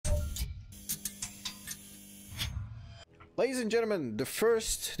Ladies and gentlemen,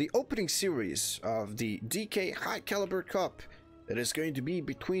 the opening series of the DK High Caliber Cup. It is going to be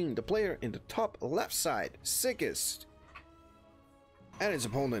between the player in the top left side, Sickest, and his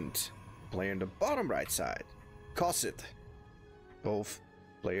opponent, player in the bottom right side, Kosit. Both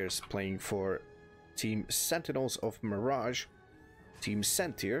players playing for Team Sentinels of Mirage, Team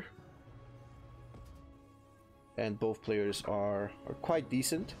Sentir. And both players are quite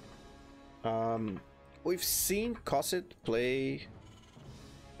decent. We've seen Kosit play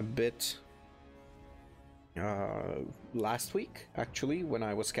a bit last week, actually, when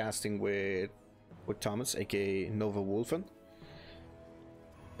I was casting with Thomas, aka Nova Wolfen.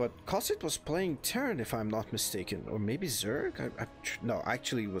 But Kosit was playing Terran, if I'm not mistaken, or maybe Zerg. No,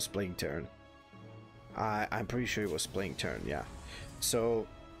 actually, he was playing Terran. I'm pretty sure he was playing Terran, yeah. So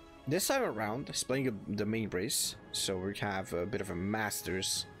this time around, he's playing the main race, so we have a bit of a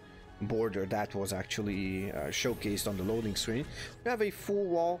Masters border that was actually showcased on the loading screen. We have a full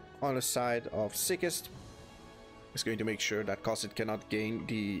wall on the side of Sickest. It's going to make sure that Kosit cannot gain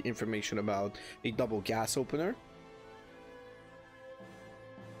the information about a double gas opener.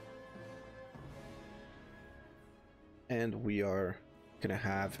 And we are gonna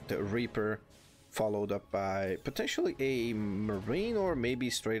have the Reaper followed up by potentially a Marine or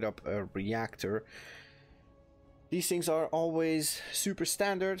maybe straight up a Reactor. These things are always super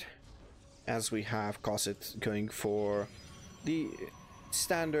standard, as we have Kosit going for the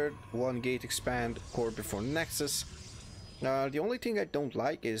standard 1 gate expand core before Nexus. The only thing I don't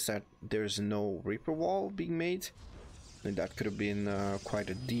like is that there's no Reaper wall being made, and that could have been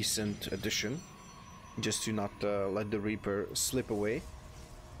quite a decent addition, just to not let the Reaper slip away,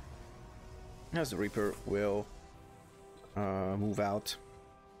 as the Reaper will move out.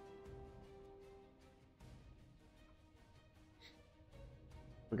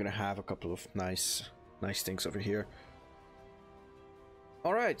 We're gonna have a couple of nice things over here.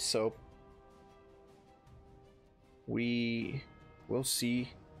 All right, so we will see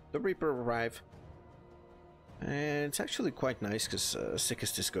the Reaper arrive, and it's actually quite nice because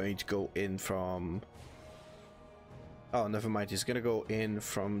Sickest is going to go in from. Oh, never mind. He's gonna go in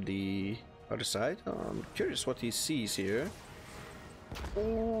from the other side. I'm curious what he sees here.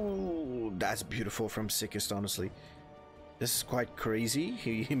 Oh, that's beautiful from Sickest, honestly. This is quite crazy.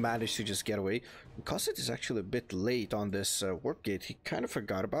 He managed to just get away. Kosit is actually a bit late on this warp gate. He kind of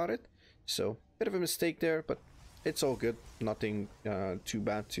forgot about it. So, bit of a mistake there, but it's all good. Nothing too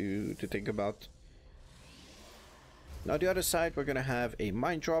bad to think about. Now, the other side, we're going to have a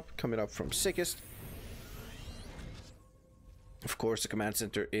mine drop coming up from Sickest. Of course, the command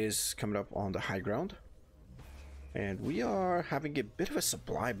center is coming up on the high ground. And we are having a bit of a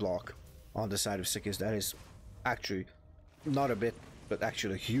supply block on the side of Sickest. That is actually not a bit, but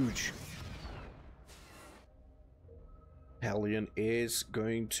actually huge. Hellion is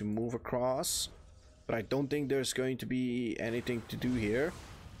going to move across, but I don't think there's going to be anything to do here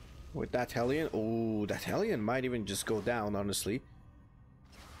with that Hellion. Oh, that Hellion might even just go down, honestly.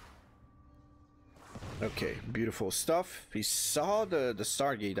 Okay, beautiful stuff. He saw the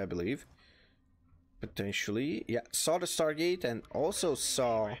Stargate, I believe. Potentially. Yeah, saw the Stargate and also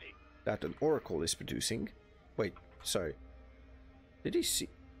saw that an Oracle is producing. Wait, sorry. Did he see?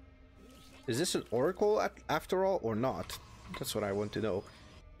 Is this an Oracle after all or not? That's what I want to know.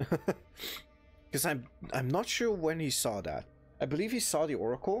 Because I'm not sure when he saw that. I believe he saw the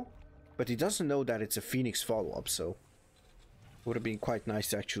Oracle, but he doesn't know that it's a Phoenix follow-up, so would have been quite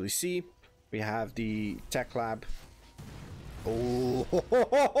nice to actually see. We have the tech lab. Oh,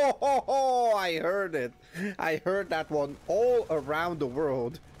 I heard it. I heard that one all around the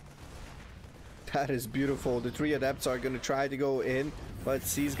world. That is beautiful. The 3 adepts are going to try to go in, but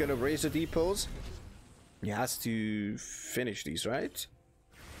he's going to raise the depots. He has to finish these, right?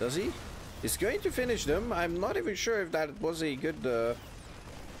 Does he? He's going to finish them. I'm not even sure if that was a good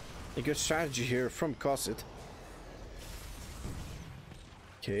strategy here from Kosit.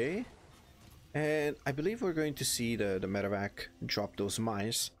 Okay. And I believe we're going to see the medevac drop those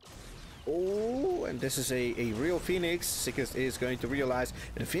mines. Oh, and this is a real Phoenix. Sickest is going to realize,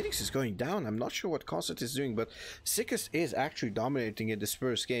 and the Phoenix is going down. I'm not sure what Kosit is doing, but Sickest is actually dominating in this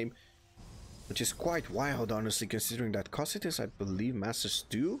first game, which is quite wild, honestly, considering that Kosit is, I believe, Masters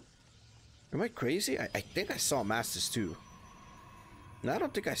 2. Am I crazy? I think I saw Masters 2. No, I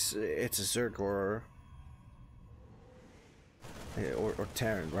don't think it's a Zerg or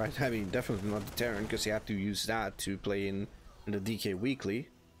Terran, right? I mean, definitely not the Terran, because you have to use that to play in the DK Weekly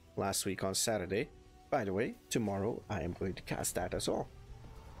last week on Saturday. By the way, tomorrow I am going to cast that as well,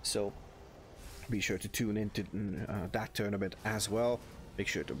 so be sure to tune into that tournament as well. Make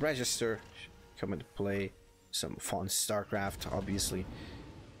sure to register, come into play, some fun StarCraft, obviously.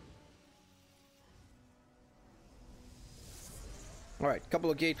 All right, couple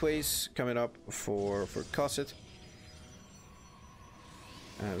of gateways coming up for Kosit,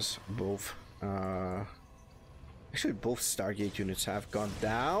 as both actually both Stargate units have gone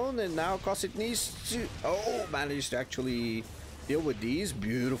down, and now Kosit needs to manage to actually deal with these.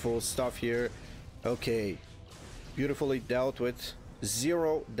 Beautiful stuff here. Okay, beautifully dealt with.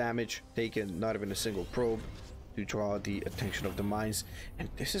 0 damage taken, not even a single probe to draw the attention of the mines. And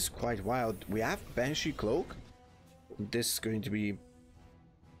this is quite wild. We have Banshee Cloak. This is going to be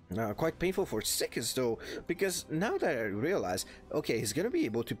quite painful for Sickest though, because now that I realize, okay, he's gonna be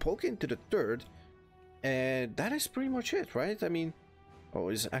able to poke into the third, and that is pretty much it, right? I mean,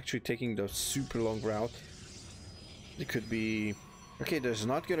 he's actually taking the super long route. It could be, okay, there's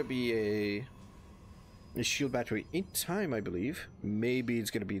not gonna be a shield battery in time, I believe. Maybe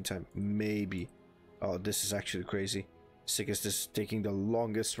it's gonna be in time, maybe. Oh, this is actually crazy. Sickest is taking the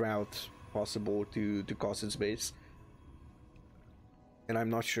longest route possible to Kosit's base. And I'm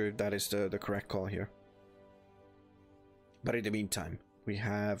not sure if that is the correct call here. But in the meantime, we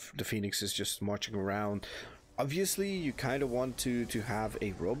have the Phoenixes just marching around. Obviously, you kind of want to have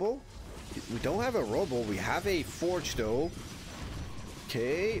a Robo. We don't have a Robo, we have a Forge though.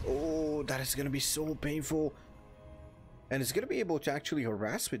 Okay, oh, that is going to be so painful. And it's going to be able to actually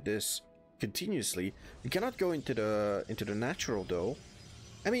harass with this continuously. We cannot go into the natural though.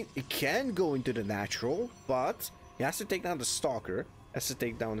 I mean, it can go into the natural, but he has to take down the Stalker. Has to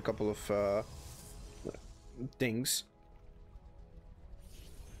take down a couple of things.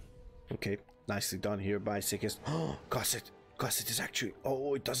 Okay, nicely done here by Sickest. Oh, Kosit is actually,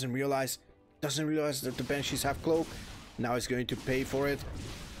 oh, it doesn't realize that the Banshees have cloak. Now he's going to pay for it.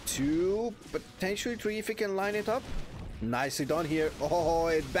 2, potentially 3 if he can line it up. Nicely done here. Oh,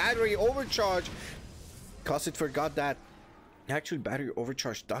 a battery overcharge. Kosit forgot that actually battery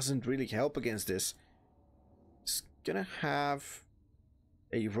overcharge doesn't really help against this. It's gonna have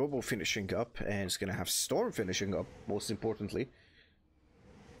a Robo finishing up, and it's gonna have Storm finishing up, most importantly.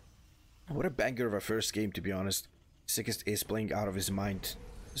 What a banger of a first game, to be honest. Sickest is playing out of his mind.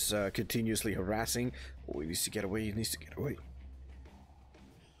 He's continuously harassing. Oh, he needs to get away, he needs to get away.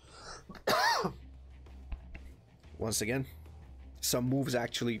 Once again, some moves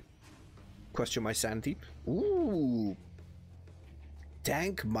actually question my sanity. Ooh,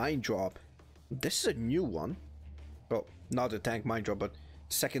 tank mine drop. This is a new one. Well, not a tank mine drop, but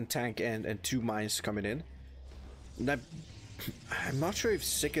second tank and 2 mines coming in. Now, I'm not sure if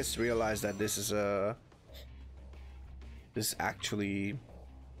Sickest realized that this is actually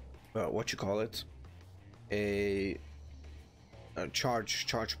what you call it, a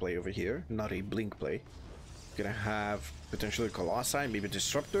charge play over here, not a blink play. Gonna have potentially Colossi, maybe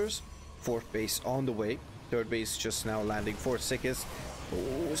Disruptors. 4th base on the way. 3rd base just now landing for Sickest.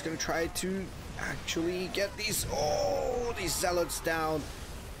 Oh, he's gonna try to actually get these zealots down.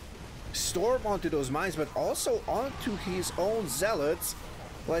 Storm onto those mines, but also onto his own zealots.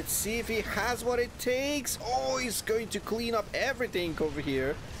 Let's see if he has what it takes. Oh, he's going to clean up everything over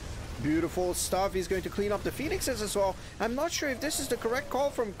here. Beautiful stuff. He's going to clean up the Phoenixes as well. I'm not sure if this is the correct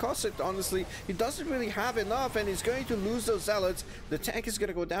call from Kosit, honestly. He doesn't really have enough, and he's going to lose those zealots. The tank is going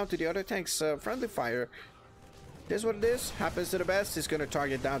to go down to the other tank's friendly fire. Here's what it is. Happens to the best. He's going to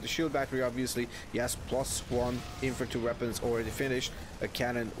target down the shield battery, obviously. He has +1 infantry weapons already finished. A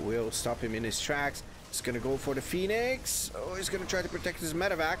cannon will stop him in his tracks. He's going to go for the Phoenix. Oh, he's going to try to protect his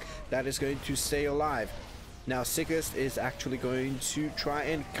medevac. That is going to stay alive. Now, Sickest is actually going to try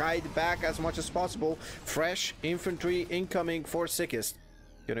and kite back as much as possible. Fresh infantry incoming for Sickest.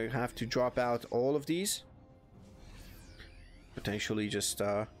 Gonna have to drop out all of these. Potentially just,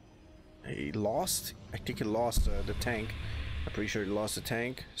 he lost. I think he lost the tank. I'm pretty sure he lost the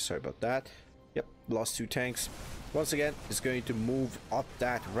tank. Sorry about that. Yep, lost 2 tanks. Once again, is going to move up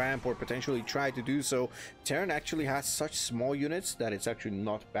that ramp, or potentially try to do so. Terran actually has such small units that it's actually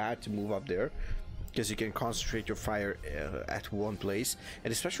not bad to move up there, because you can concentrate your fire at one place.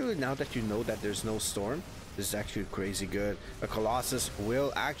 And especially now that you know that there's no storm, this is actually crazy good. A Colossus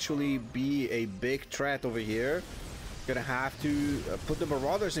will actually be a big threat over here. Gonna have to put the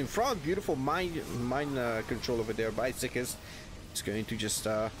Marauders in front. Beautiful mine control over there by Sickest. It's going to just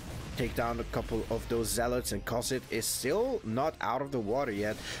take down a couple of those zealots, and Kosit is still not out of the water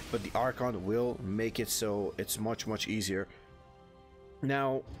yet, but the Archon will make it so it's much easier.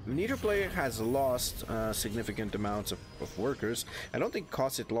 Now, neither player has lost significant amounts of workers. I don't think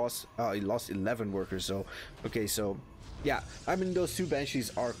Kosit lost, he lost 11 workers, so, okay, so, yeah, I mean, those 2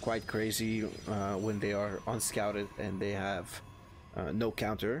 Banshees are quite crazy when they are unscouted and they have no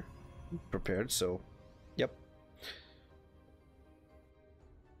counter prepared, so, yep,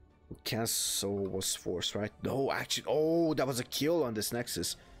 Cancel was forced, right? No, actually, oh, that was a kill on this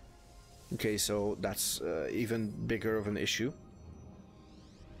Nexus. Okay, so that's even bigger of an issue.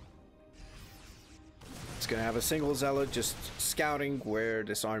 It's gonna have a single zealot just scouting where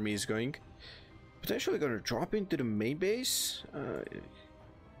this army is going. Potentially gonna drop into the main base.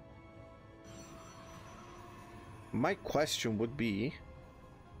 My question would be,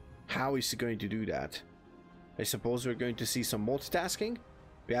 how is he going to do that? I suppose we're going to see some multitasking.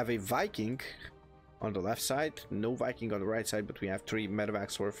 We have a Viking on the left side, no Viking on the right side, but we have 3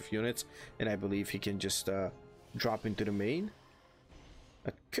 medevacs worth of units, and I believe he can just drop into the main.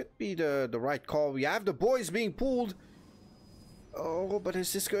 That could be the right call. We have the boys being pulled. Oh, but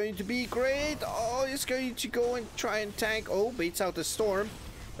is this going to be great? Oh, he's going to go and try and tank. Oh, baits out the storm.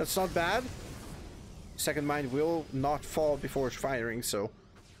 That's not bad. Second mine will not fall before firing, so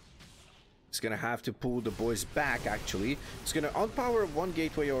he's gonna have to pull the boys back. Actually, he's gonna unpower 1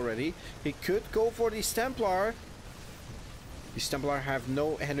 gateway already. He could go for these Templar. These Templar have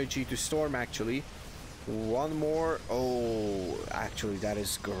no energy to storm. Actually, 1 more. Oh, actually, that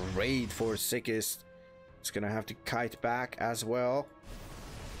is great for Sickest. It's gonna have to kite back as well.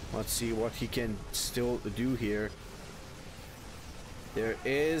 Let's see what he can still do here. There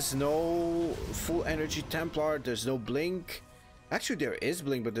is no full energy Templar. There's no blink. Actually, there is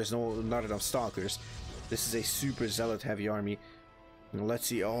blink, but there's not enough stalkers. This is a super zealot heavy army. And let's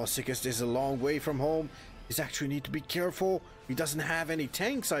see. Oh, Sickest is a long way from home. He's actually need to be careful. He doesn't have any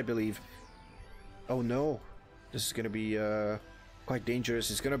tanks, I believe. Oh no, this is gonna be quite dangerous.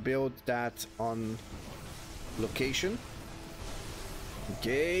 He's gonna build that on location.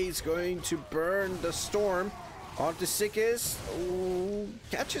 Okay, he's going to burn the storm onto Sickest. Oh,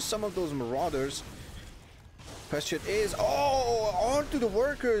 catches some of those marauders. Question is, oh, onto the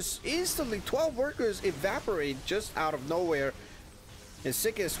workers. Instantly 12 workers evaporate just out of nowhere. And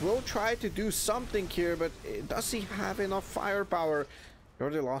Sickest will try to do something here, but does he have enough firepower? He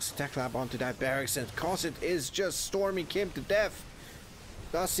already lost Tech Lab onto that barracks, and Kosit is just storming him to death.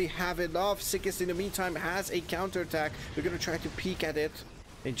 Does he have enough? Sickest in the meantime has a counterattack. We're gonna try to peek at it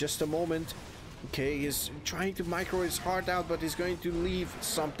in just a moment. Okay, he's trying to micro his heart out, but he's going to leave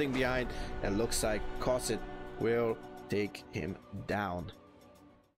something behind. And looks like Kosit will take him down.